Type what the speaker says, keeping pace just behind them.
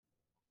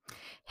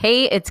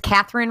Hey, it's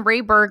Catherine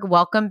Rayberg.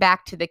 Welcome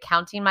back to the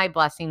Counting My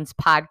Blessings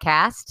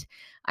podcast.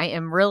 I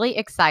am really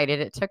excited.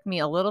 It took me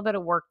a little bit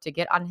of work to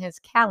get on his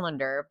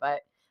calendar,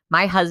 but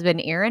my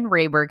husband, Aaron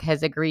Rayberg,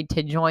 has agreed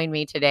to join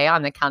me today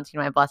on the Counting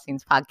My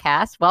Blessings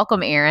podcast.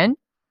 Welcome, Aaron.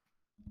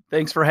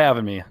 Thanks for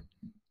having me.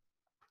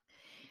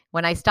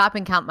 When I stop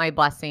and count my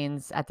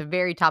blessings, at the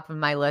very top of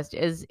my list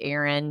is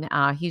Aaron.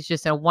 He's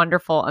just a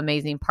wonderful,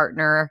 amazing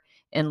partner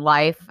in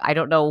life. I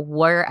don't know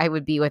where I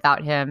would be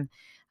without him.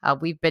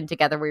 We've been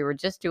together. We were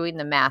just doing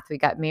the math. We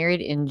got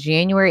married in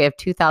January of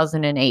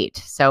 2008.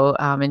 So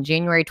in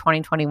January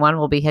 2021,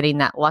 we'll be hitting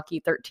that lucky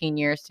 13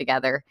 years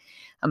together.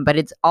 But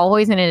it's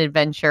always an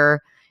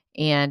adventure.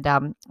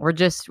 And we're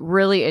just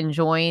really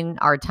enjoying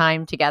our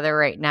time together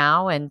right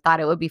now and thought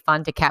it would be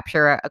fun to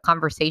capture a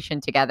conversation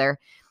together.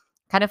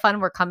 Kind of fun.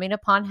 We're coming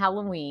upon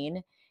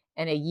Halloween.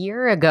 And a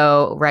year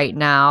ago right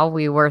now,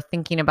 we were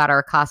thinking about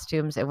our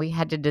costumes and we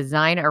had to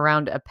design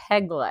around a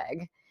peg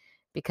leg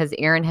because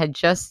Aaron had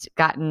just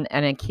gotten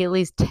an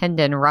Achilles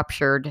tendon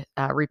ruptured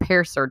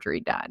repair surgery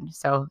done.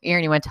 So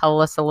Aaron, you want to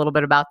tell us a little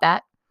bit about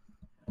that?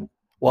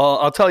 Well,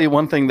 I'll tell you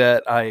one thing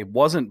that I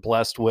wasn't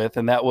blessed with,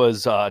 and that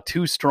was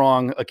two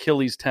strong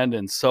Achilles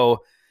tendons. So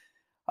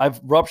I've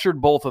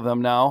ruptured both of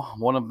them now.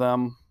 One of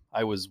them,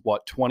 I was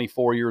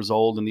 24 years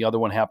old, and the other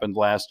one happened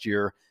last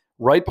year,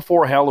 right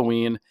before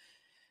Halloween.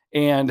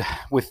 And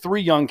with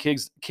three young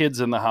kids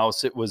in the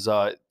house,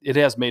 it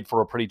has made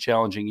for a pretty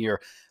challenging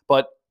year.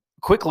 But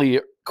quickly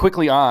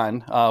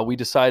on, we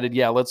decided,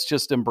 let's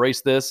just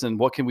embrace this. And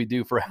what can we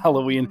do for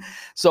Halloween?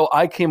 So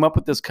I came up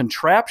with this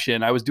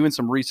contraption. I was doing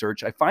some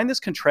research. I find this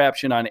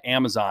contraption on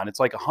Amazon. It's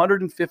like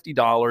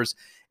 $150.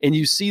 And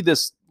you see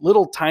this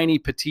little tiny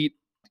petite,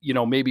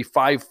 maybe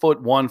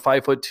 5'1",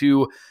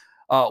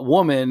 5'2"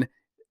 woman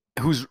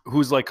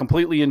who's like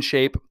completely in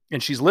shape,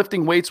 and she's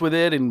lifting weights with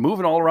it and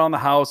moving all around the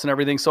house and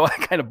everything. So I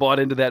kind of bought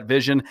into that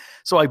vision.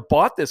 So I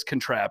bought this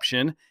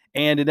contraption,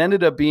 and it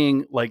ended up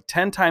being like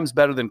 10 times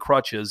better than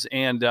crutches.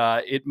 And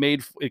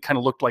it kind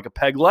of looked like a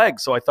peg leg.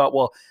 So I thought,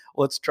 well,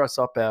 let's dress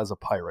up as a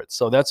pirate.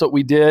 So that's what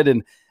we did.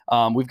 And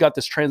we've got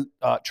this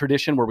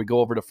tradition where we go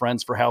over to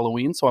friends for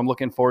Halloween. So I'm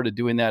looking forward to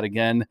doing that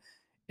again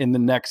in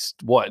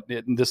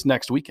this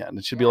next weekend.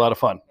 It should be a lot of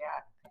fun.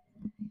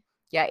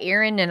 Yeah,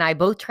 Aaron and I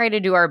both try to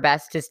do our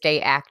best to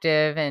stay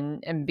active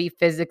and be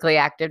physically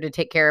active to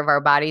take care of our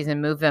bodies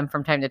and move them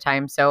from time to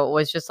time. So it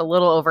was just a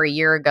little over a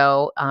year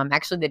ago,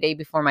 actually the day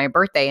before my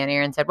birthday. And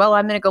Aaron said, well,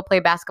 I'm going to go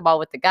play basketball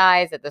with the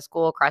guys at the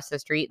school across the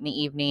street in the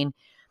evening.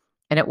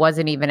 And it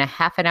wasn't even a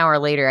half an hour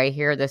later, I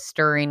hear the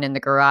stirring in the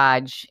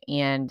garage.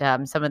 And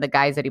some of the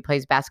guys that he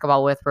plays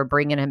basketball with were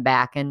bringing him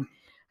back. And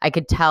I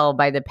could tell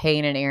by the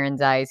pain in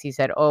Aaron's eyes. He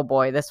said, oh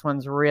boy, this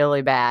one's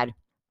really bad.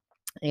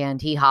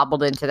 And he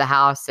hobbled into the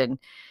house, and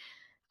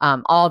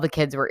all the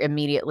kids were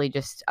immediately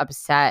just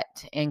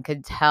upset and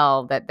could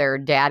tell that their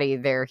daddy,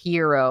 their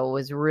hero,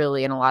 was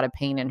really in a lot of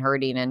pain and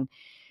hurting. And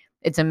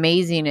it's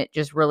amazing. It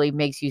just really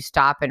makes you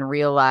stop and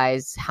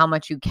realize how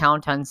much you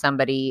count on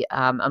somebody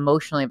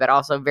emotionally, but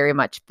also very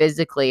much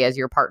physically as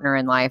your partner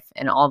in life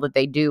and all that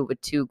they do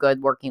with two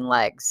good working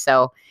legs.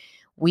 So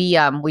we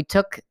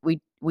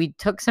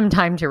took some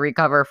time to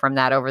recover from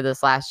that over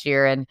this last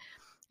year. And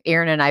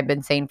Aaron and I have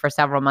been saying for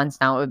several months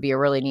now, it would be a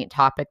really neat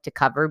topic to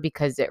cover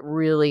because it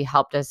really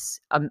helped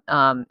us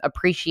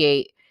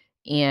appreciate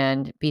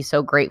and be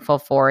so grateful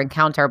for and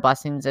count our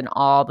blessings and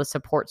all the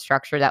support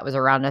structure that was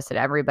around us and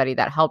everybody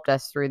that helped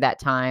us through that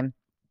time.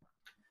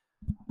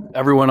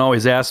 Everyone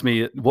always asks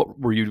me, what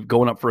were you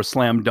going up for a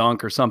slam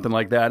dunk or something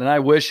like that? And I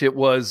wish it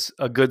was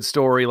a good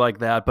story like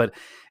that, but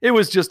it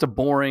was just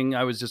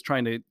I was just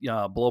trying to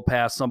blow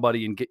past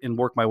somebody and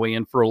work my way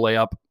in for a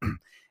layup.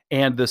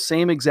 And the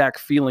same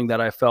exact feeling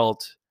that I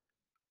felt,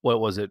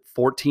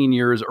 14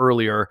 years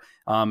earlier,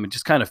 it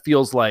just kind of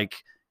feels like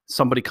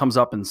somebody comes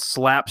up and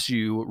slaps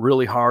you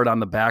really hard on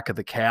the back of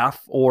the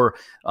calf, or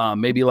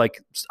maybe like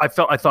I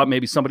thought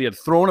maybe somebody had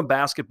thrown a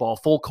basketball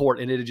full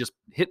court and it had just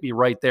hit me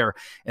right there.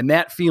 And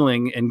that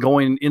feeling and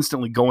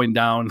instantly going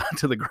down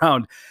to the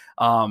ground,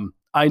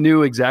 I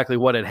knew exactly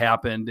what had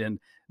happened. And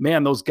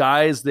man, those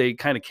guys, they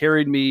kind of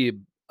carried me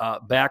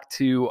back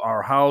to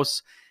our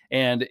house.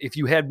 And if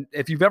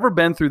you've ever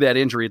been through that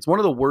injury, it's one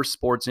of the worst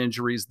sports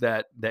injuries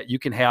that you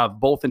can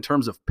have, both in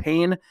terms of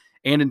pain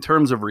and in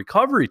terms of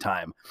recovery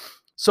time.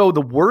 So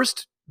the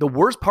worst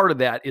part of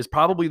that is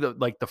probably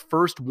the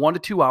first 1 to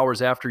 2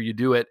 hours after you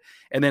do it.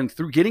 And then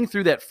getting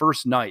through that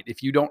first night,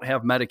 if you don't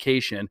have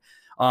medication,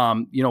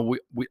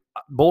 we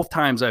both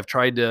times I've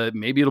tried to,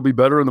 maybe it'll be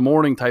better in the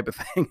morning type of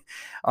thing.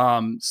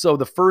 So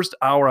the first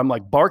hour I'm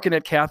like barking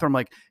at Catherine. I'm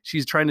like,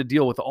 she's trying to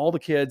deal with all the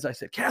kids. I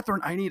said, Catherine,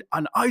 I need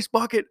an ice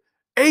bucket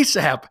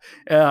ASAP.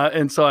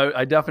 And so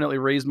I definitely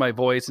raised my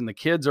voice, and the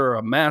kids are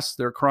a mess.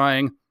 They're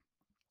crying.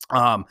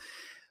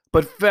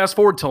 But fast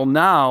forward till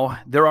now,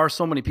 there are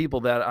so many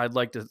people that I'd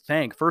like to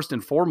thank. First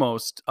and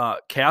foremost,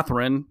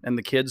 Catherine and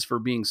the kids for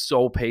being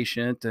so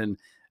patient and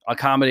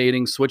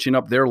accommodating, switching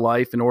up their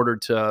life in order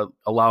to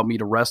allow me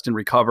to rest and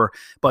recover.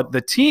 But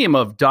the team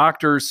of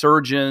doctors,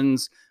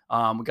 surgeons,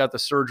 We got the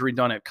surgery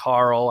done at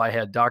Carl. I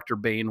had Dr.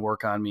 Bain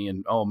work on me,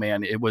 and oh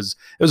man, it was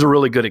a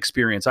really good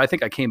experience. I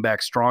think I came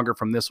back stronger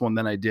from this one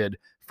than I did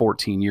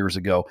 14 years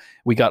ago.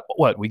 We got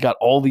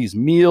all these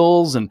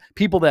meals and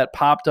people that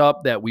popped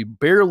up that we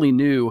barely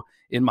knew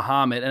in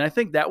Mahomet. And I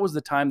think that was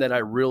the time that I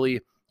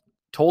really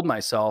told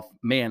myself,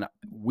 man,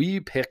 we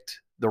picked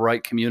the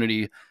right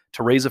community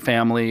to raise a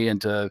family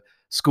and to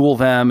school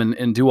them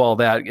and do all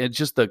that. It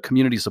just, the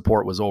community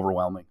support was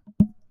overwhelming.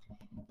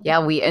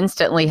 Yeah, we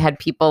instantly had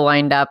people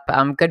lined up,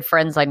 good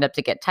friends lined up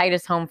to get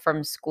Titus home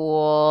from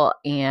school,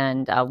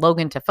 and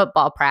Logan to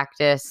football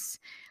practice,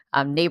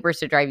 neighbors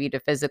to drive you to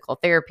physical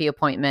therapy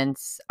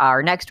appointments.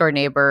 Our next door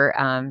neighbor,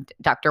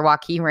 Dr.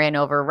 Joaquin, ran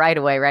over right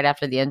away, right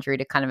after the injury,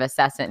 to kind of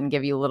assess it and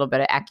give you a little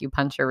bit of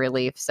acupuncture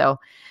relief. So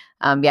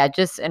yeah,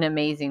 just an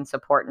amazing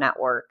support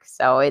network.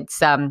 So it's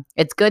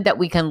good that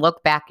we can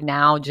look back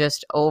now,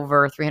 just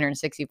over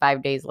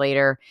 365 days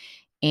later.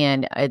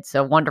 And it's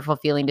a wonderful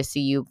feeling to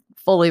see you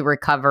fully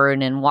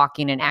recovered and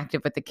walking and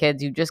active with the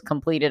kids. You just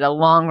completed a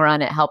long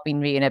run at helping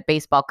me and a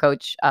baseball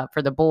coach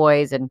for the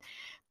boys, and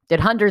did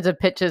hundreds of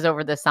pitches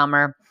over the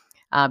summer.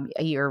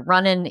 You're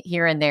running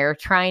here and there,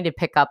 trying to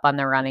pick up on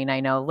the running. I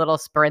know, little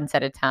sprints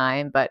at a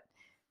time, but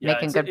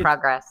making good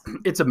progress.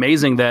 It's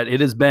amazing that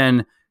it has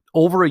been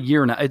over a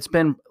year now. It's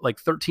been like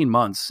 13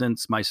 months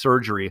since my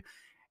surgery.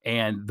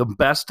 And the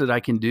best that I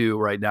can do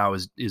right now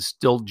is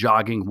still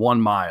jogging 1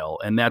 mile,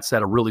 and that's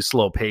at a really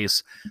slow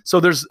pace. So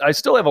I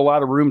still have a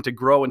lot of room to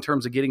grow in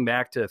terms of getting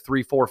back to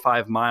 3, 4,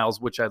 5 miles,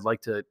 which I'd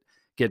like to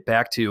get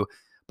back to.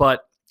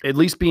 But at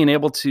least being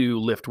able to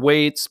lift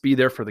weights, be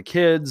there for the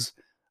kids,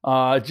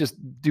 just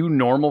do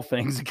normal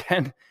things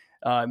again.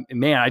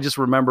 Man, I just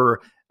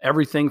remember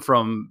everything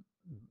from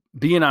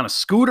being on a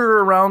scooter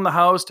around the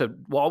house to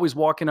always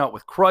walking out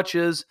with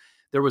crutches.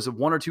 There was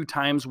 1 or 2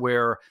 times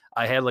where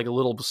I had like a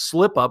little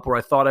slip up where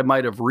I thought I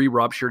might have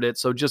re-ruptured it.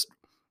 So just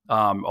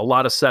a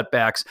lot of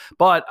setbacks.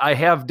 But I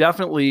have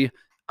definitely,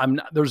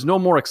 there's no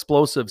more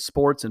explosive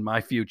sports in my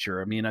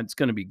future. I mean, it's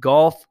going to be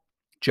golf,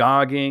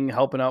 jogging,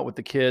 helping out with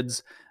the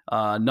kids.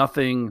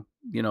 Nothing,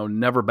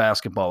 never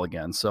basketball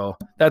again. So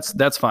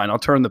that's fine. I'll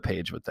turn the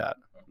page with that.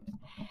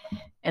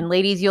 And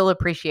ladies, you'll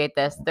appreciate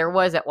this. There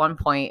was at one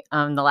point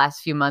the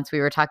last few months, we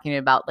were talking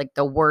about like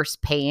the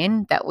worst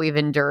pain that we've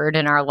endured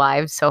in our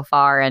lives so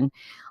far. And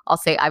I'll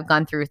say I've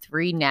gone through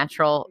 3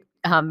 natural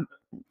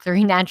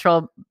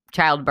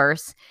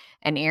childbirths,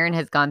 and Aaron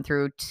has gone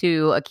through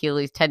 2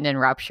 Achilles tendon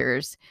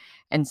ruptures.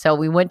 And so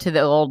we went to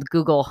the old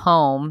Google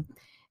Home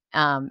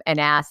and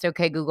asked,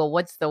 okay, Google,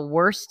 what's the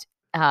worst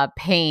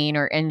pain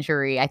or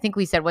injury? I think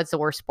we said, what's the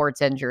worst sports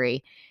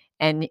injury?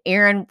 And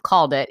Aaron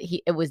called it.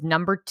 It was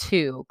number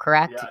 2,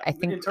 correct? Yeah, I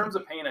think in terms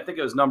of pain, I think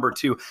it was number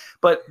 2.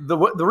 But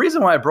the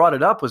reason why I brought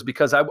it up was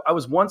because I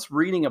was once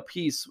reading a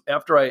piece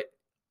after I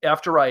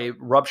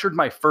ruptured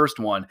my first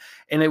one,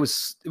 and it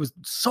was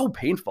so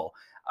painful.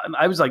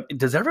 I was like,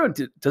 does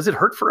it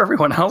hurt for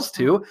everyone else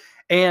too?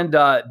 And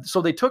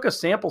so they took a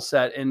sample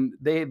set, and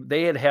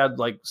they had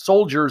like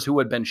soldiers who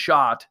had been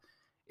shot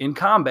in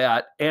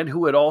combat and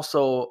who had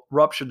also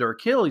ruptured their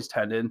Achilles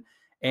tendon.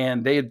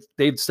 And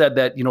they'd said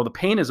that, the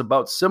pain is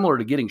about similar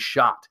to getting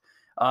shot.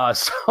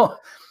 So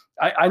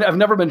I've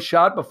never been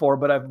shot before,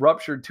 but I've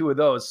ruptured 2 of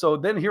those. So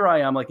then here I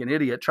am like an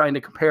idiot trying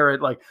to compare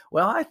it like,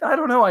 well, I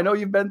don't know. I know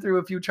you've been through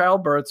a few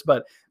childbirths,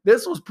 but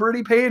this was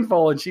pretty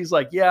painful. And she's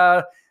like,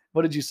 yeah,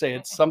 what did you say?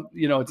 It's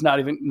it's not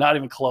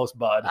even close,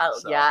 bud.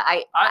 So yeah,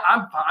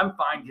 I'm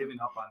fine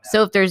giving up on that.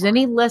 So if there's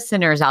any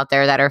listeners out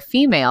there that are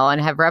female and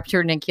have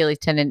ruptured an Achilles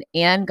tendon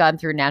and gone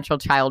through natural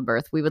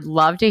childbirth, we would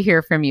love to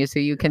hear from you so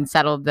you can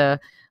settle the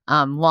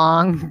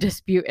long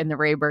dispute in the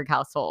Rayberg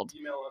household.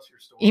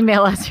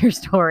 Email us your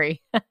story.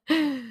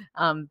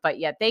 But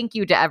yeah, thank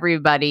you to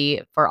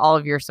everybody for all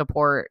of your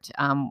support.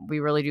 We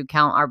really do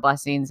count our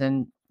blessings,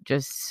 and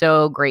just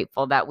so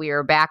grateful that we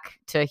are back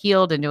to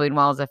healed and doing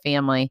well as a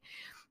family.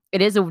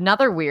 It is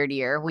another weird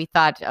year. We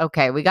thought,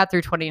 okay, we got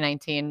through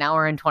 2019. Now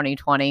we're in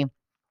 2020.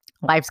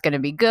 Life's going to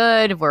be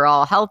good. We're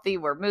all healthy.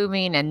 We're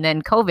moving. And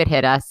then COVID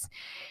hit us.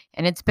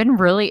 And it's been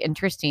really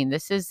interesting.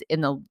 This is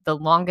in the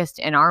longest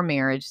in our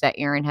marriage that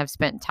Aaron have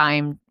spent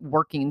time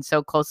working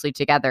so closely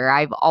together.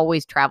 I've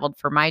always traveled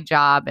for my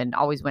job and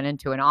always went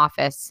into an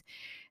office.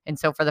 And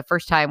so for the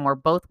first time, we're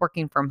both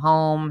working from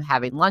home,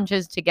 having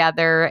lunches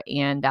together.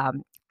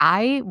 And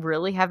I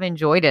really have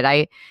enjoyed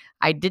it.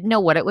 I didn't know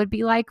what it would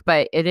be like,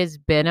 but it has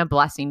been a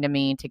blessing to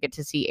me to get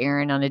to see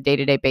Aaron on a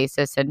day-to-day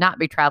basis and not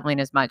be traveling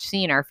as much,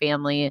 seeing our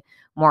family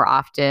more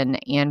often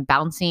and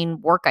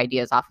bouncing work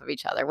ideas off of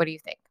each other. What do you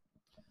think?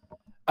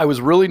 I was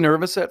really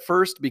nervous at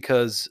first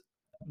because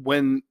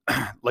when,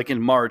 like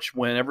in March,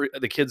 when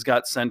the kids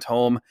got sent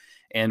home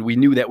and we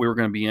knew that we were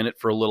going to be in it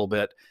for a little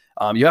bit,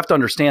 you have to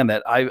understand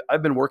that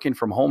I've been working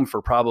from home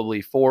for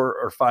probably 4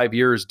 or 5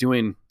 years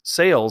doing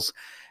sales.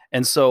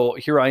 And so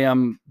here I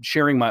am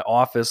sharing my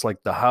office,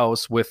 like the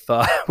house, with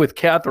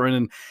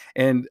Catherine,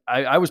 and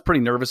I was pretty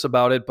nervous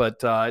about it,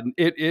 but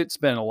it's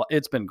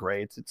been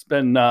great. It's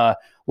been a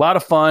lot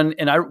of fun.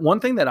 And one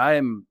thing that I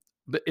am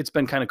it's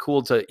been kind of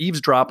cool to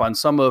eavesdrop on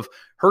some of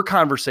her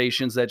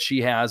conversations that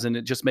she has. And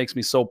it just makes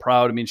me so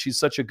proud. I mean, she's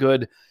such a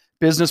good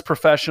business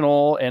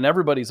professional, and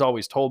everybody's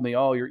always told me,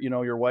 oh,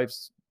 your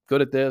wife's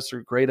good at this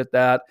or great at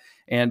that.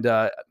 And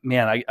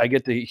man, I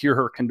get to hear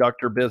her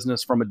conduct her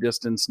business from a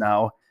distance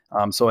now.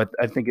 So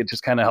I think it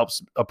just kind of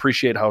helps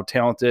appreciate how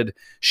talented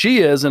she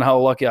is and how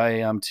lucky I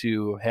am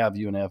to have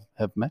you and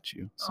have met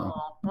you. So,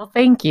 well,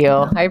 thank you.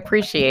 I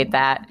appreciate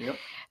that. Yep.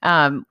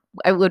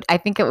 I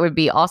think it would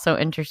be also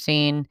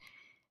interesting,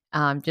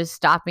 just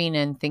stopping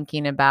and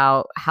thinking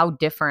about how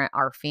different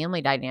our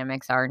family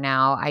dynamics are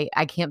now.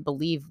 I can't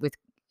believe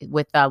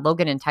with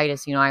Logan and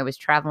Titus, I was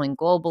traveling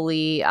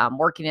globally,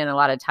 working in a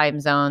lot of time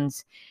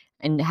zones,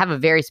 and have a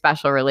very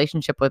special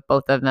relationship with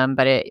both of them.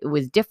 But it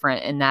was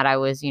different in that I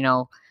was,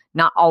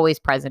 not always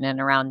present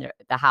and around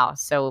the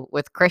house. So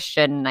with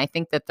Christian, I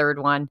think the third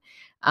one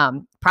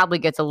probably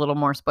gets a little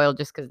more spoiled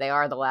just because they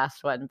are the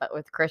last one. But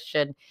with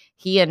Christian,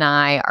 he and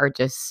I are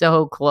just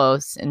so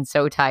close and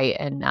so tight.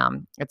 And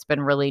it's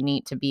been really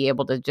neat to be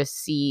able to just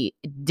see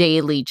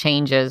daily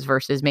changes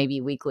versus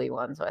maybe weekly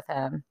ones with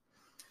him.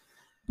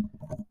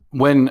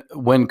 When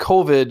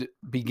COVID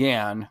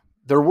began,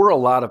 there were a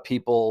lot of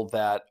people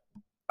that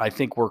I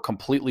think were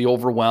completely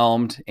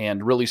overwhelmed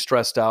and really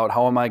stressed out.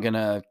 How am I going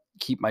to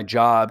keep my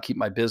job, keep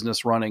my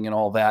business running and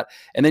all that?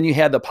 And then you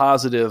had the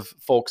positive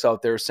folks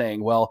out there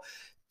saying, well,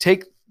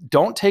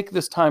 don't take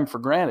this time for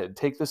granted.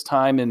 Take this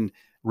time and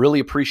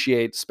really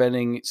appreciate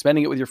spending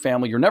it with your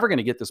family. You're never going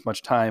to get this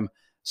much time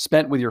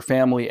spent with your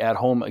family at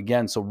home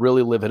again. So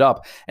really live it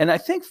up. And I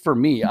think for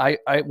me, I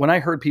when I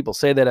heard people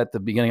say that at the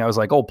beginning, I was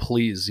like, oh,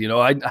 please,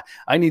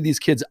 I need these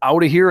kids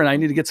out of here and I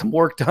need to get some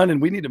work done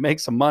and we need to make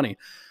some money.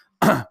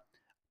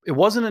 It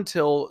wasn't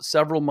until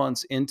several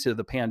months into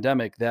the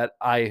pandemic that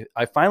I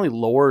finally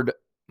lowered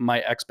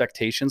my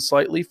expectations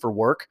slightly for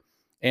work.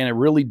 And I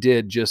really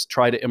did just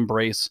try to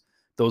embrace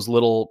those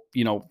little,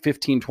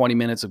 15, 20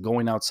 minutes of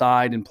going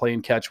outside and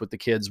playing catch with the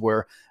kids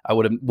where I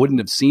wouldn't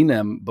have seen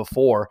them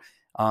before,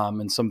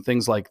 and some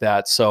things like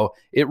that. So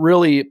it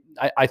really,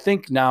 I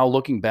think now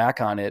looking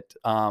back on it,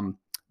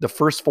 the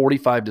first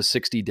 45 to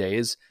 60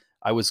 days,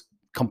 I was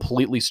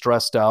completely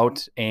stressed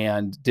out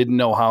and didn't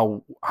know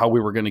how we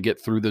were going to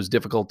get through those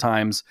difficult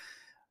times.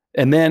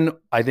 And then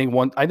I think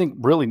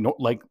really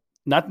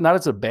not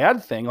as a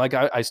bad thing. Like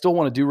I still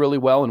want to do really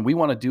well and we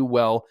want to do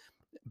well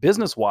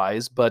business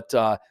wise, but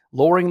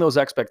lowering those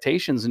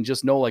expectations and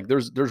just know like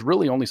there's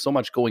really only so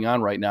much going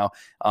on right now.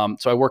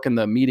 So I work in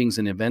the meetings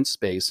and events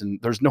space and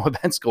there's no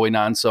events going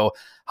on. So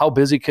how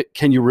busy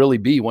can you really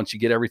be once you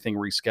get everything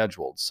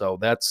rescheduled? So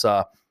that's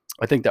I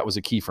think that was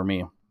a key for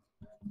me.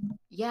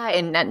 Yeah.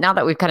 And now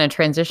that we've kind of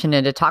transitioned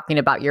into talking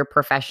about your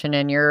profession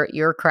and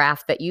your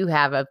craft that you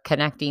have of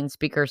connecting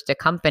speakers to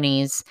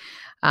companies,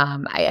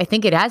 I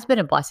think it has been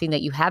a blessing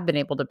that you have been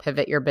able to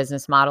pivot your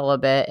business model a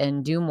bit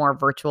and do more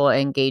virtual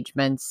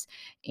engagements.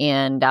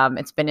 And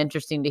it's been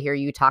interesting to hear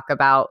you talk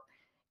about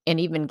and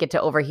even get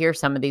to overhear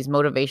some of these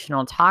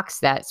motivational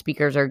talks that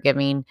speakers are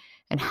giving.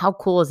 And how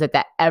cool is it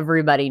that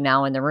everybody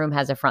now in the room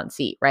has a front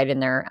seat right in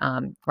their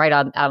right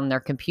on their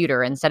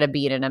computer, instead of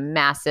being in a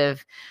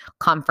massive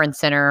conference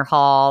center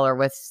hall or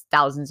with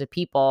thousands of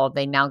people,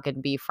 they now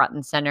can be front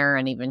and center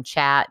and even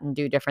chat and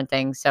do different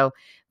things. So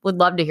would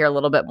love to hear a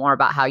little bit more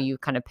about how you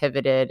kind of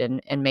pivoted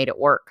and made it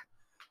work.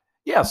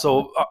 Yeah.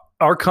 So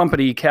our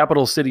company,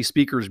 Capital City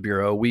Speakers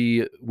Bureau,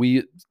 we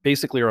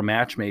basically are a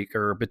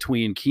matchmaker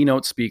between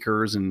keynote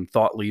speakers and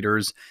thought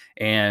leaders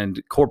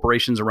and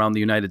corporations around the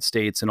United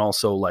States, and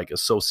also like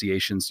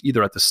associations,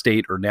 either at the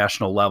state or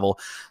national level.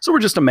 So we're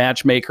just a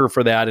matchmaker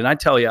for that. And I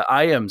tell you,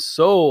 I am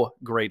so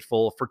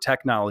grateful for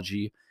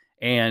technology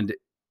and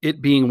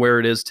it being where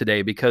it is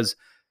today, because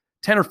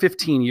 10 or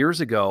 15 years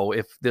ago,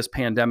 if this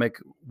pandemic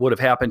would have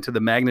happened to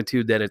the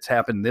magnitude that it's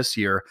happened this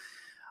year,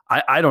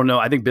 I don't know.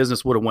 I think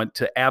business would have went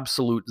to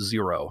absolute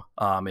zero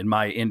in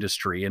my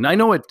industry. And I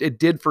know it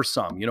did for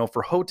some,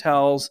 for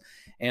hotels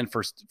and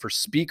for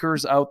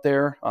speakers out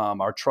there,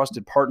 our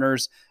trusted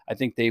partners. I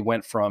think they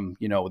went from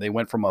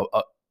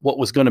what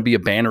was going to be a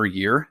banner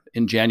year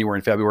in January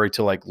and February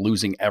to like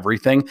losing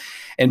everything.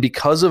 And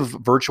because of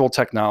virtual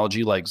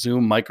technology like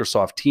Zoom,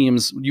 Microsoft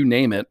Teams, you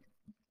name it,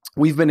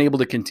 we've been able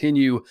to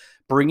continue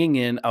bringing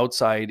in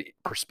outside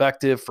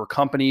perspective for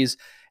companies.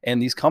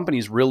 And these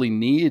companies really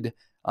need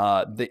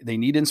they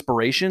need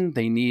inspiration.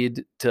 They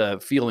need to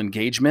feel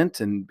engagement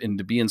and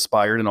to be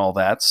inspired and all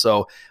that.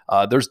 So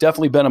there's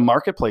definitely been a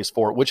marketplace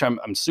for it, which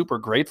I'm super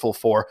grateful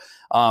for.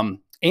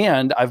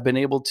 And I've been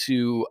able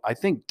to, I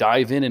think,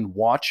 dive in and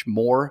watch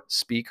more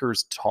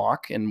speakers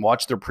talk and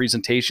watch their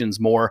presentations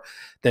more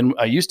than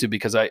I used to,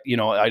 because I'd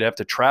have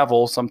to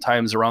travel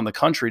sometimes around the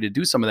country to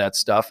do some of that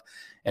stuff.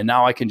 And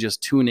now I can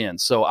just tune in.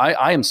 So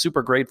I am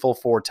super grateful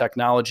for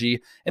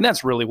technology. And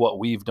that's really what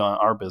we've done,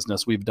 our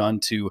business, we've done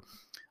to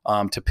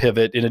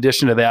pivot. In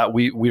addition to that,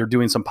 we are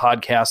doing some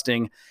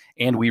podcasting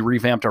and we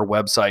revamped our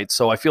website.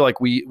 So I feel like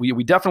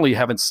we definitely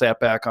haven't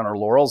sat back on our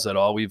laurels at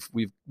all.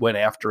 We've went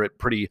after it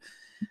pretty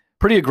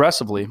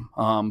aggressively.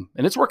 And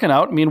it's working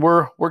out. I mean,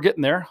 we're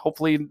getting there.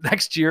 Hopefully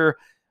next year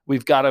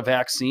we've got a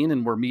vaccine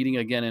and we're meeting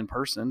again in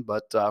person.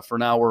 But for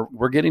now,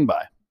 we're getting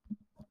by.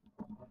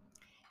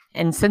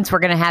 And since we're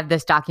going to have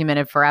this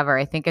documented forever,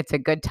 I think it's a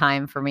good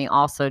time for me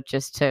also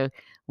just to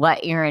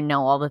let Aaron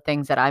know all the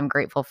things that I'm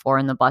grateful for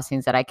and the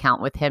blessings that I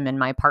count with him and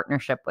my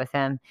partnership with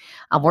him.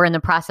 We're in the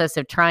process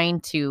of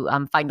trying to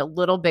find a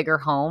little bigger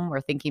home.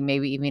 We're thinking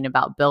maybe even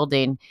about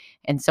building.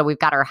 And so we've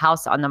got our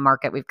house on the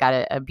market. We've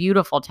got a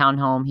beautiful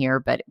townhome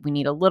here, but we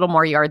need a little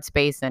more yard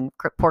space. And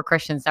poor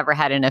Christian's never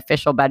had an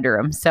official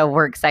bedroom. So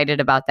we're excited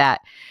about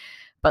that.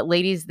 But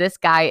ladies, this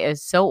guy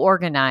is so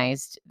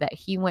organized that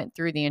he went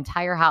through the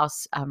entire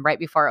house right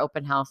before our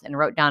open house and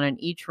wrote down in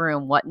each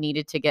room what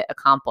needed to get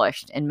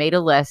accomplished and made a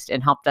list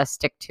and helped us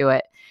stick to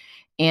it.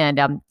 And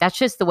that's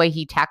just the way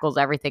he tackles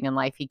everything in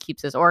life. He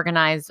keeps us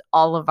organized.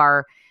 All of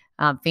our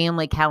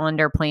family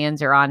calendar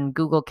plans are on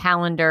Google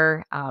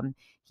Calendar.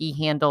 He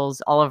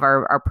handles all of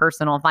our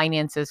personal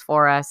finances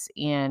for us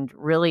and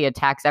really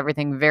attacks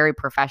everything very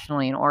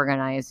professionally and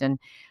organized. And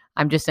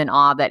I'm just in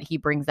awe that he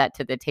brings that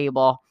to the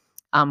table.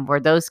 Where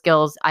those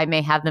skills, I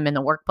may have them in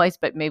the workplace,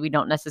 but maybe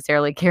don't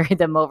necessarily carry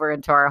them over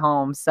into our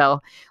home.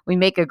 So we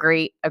make a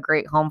great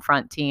home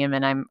front team,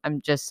 and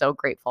I'm just so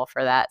grateful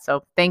for that.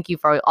 So thank you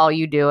for all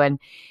you do. And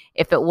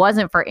if it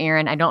wasn't for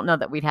Aaron, I don't know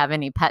that we'd have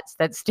any pets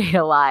that stayed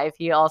alive.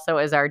 He also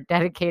is our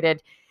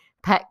dedicated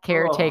pet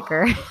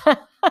caretaker.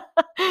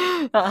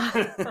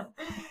 Oh.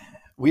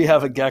 We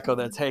have a gecko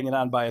that's hanging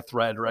on by a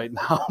thread right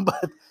now,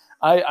 but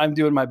I'm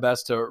doing my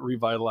best to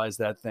revitalize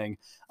that thing.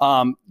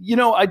 I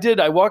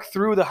walked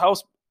through the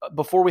house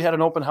before we had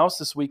an open house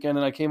this weekend,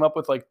 and I came up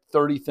with like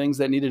 30 things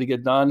that needed to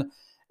get done.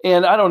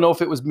 And I don't know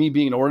if it was me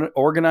being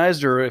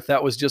organized or if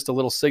that was just a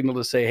little signal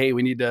to say, hey,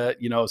 we need to,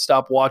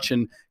 stop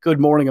watching Good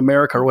Morning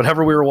America or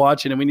whatever we were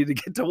watching, and we need to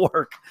get to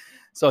work.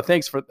 So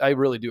I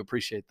really do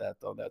appreciate that,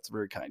 though. That's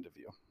very kind of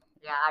you.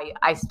 Yeah,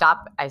 I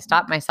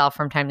stop myself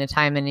from time to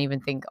time and even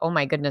think, oh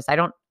my goodness, I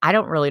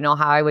don't really know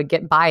how I would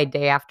get by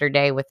day after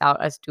day without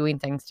us doing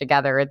things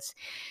together. It's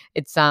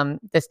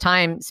this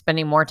time,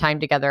 spending more time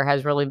together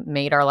has really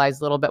made our lives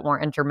a little bit more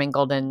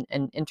intermingled and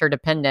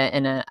interdependent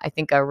in I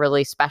think a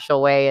really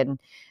special way. And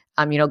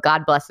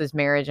God blesses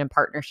marriage and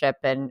partnership,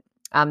 and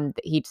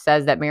he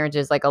says that marriage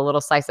is like a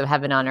little slice of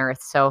heaven on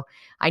earth. So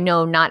I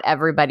know not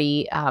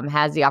everybody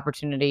has the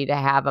opportunity to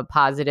have a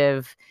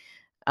positive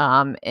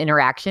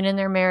interaction in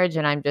their marriage.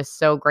 And I'm just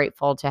so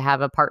grateful to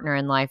have a partner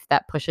in life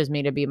that pushes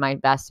me to be my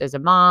best as a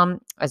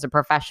mom, as a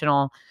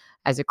professional,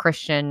 as a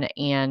Christian,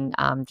 and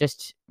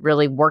just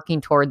really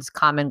working towards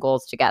common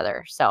goals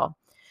together. So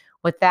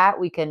with that,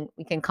 we can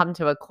come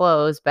to a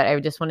close, but I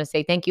just want to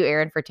say thank you,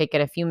 Aaron, for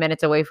taking a few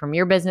minutes away from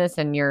your business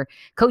and your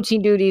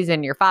coaching duties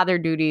and your father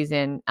duties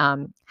and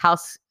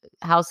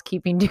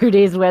housekeeping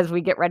duties as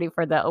we get ready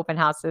for the open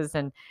houses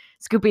and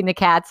scooping the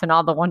cats and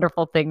all the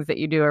wonderful things that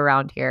you do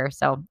around here.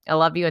 So I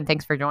love you and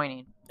thanks for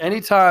joining.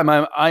 Anytime.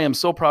 I am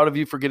so proud of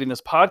you for getting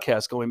this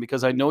podcast going,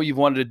 because I know you've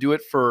wanted to do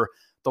it for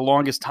the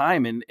longest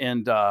time.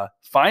 And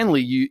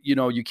finally,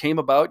 you came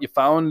about, you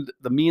found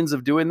the means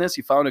of doing this.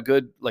 You found a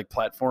good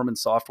platform and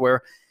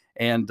software,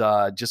 and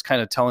just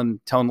kind of telling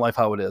life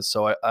how it is.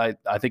 So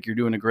I think you're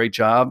doing a great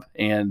job,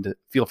 and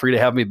feel free to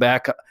have me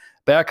back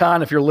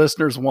on if your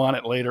listeners want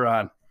it later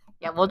on.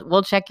 Yeah,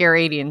 we'll check your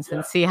ratings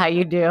and see how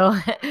you do.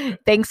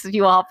 Thanks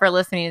you all for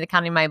listening to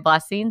Counting My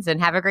Blessings,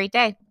 and have a great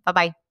day.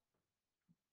 Bye-bye.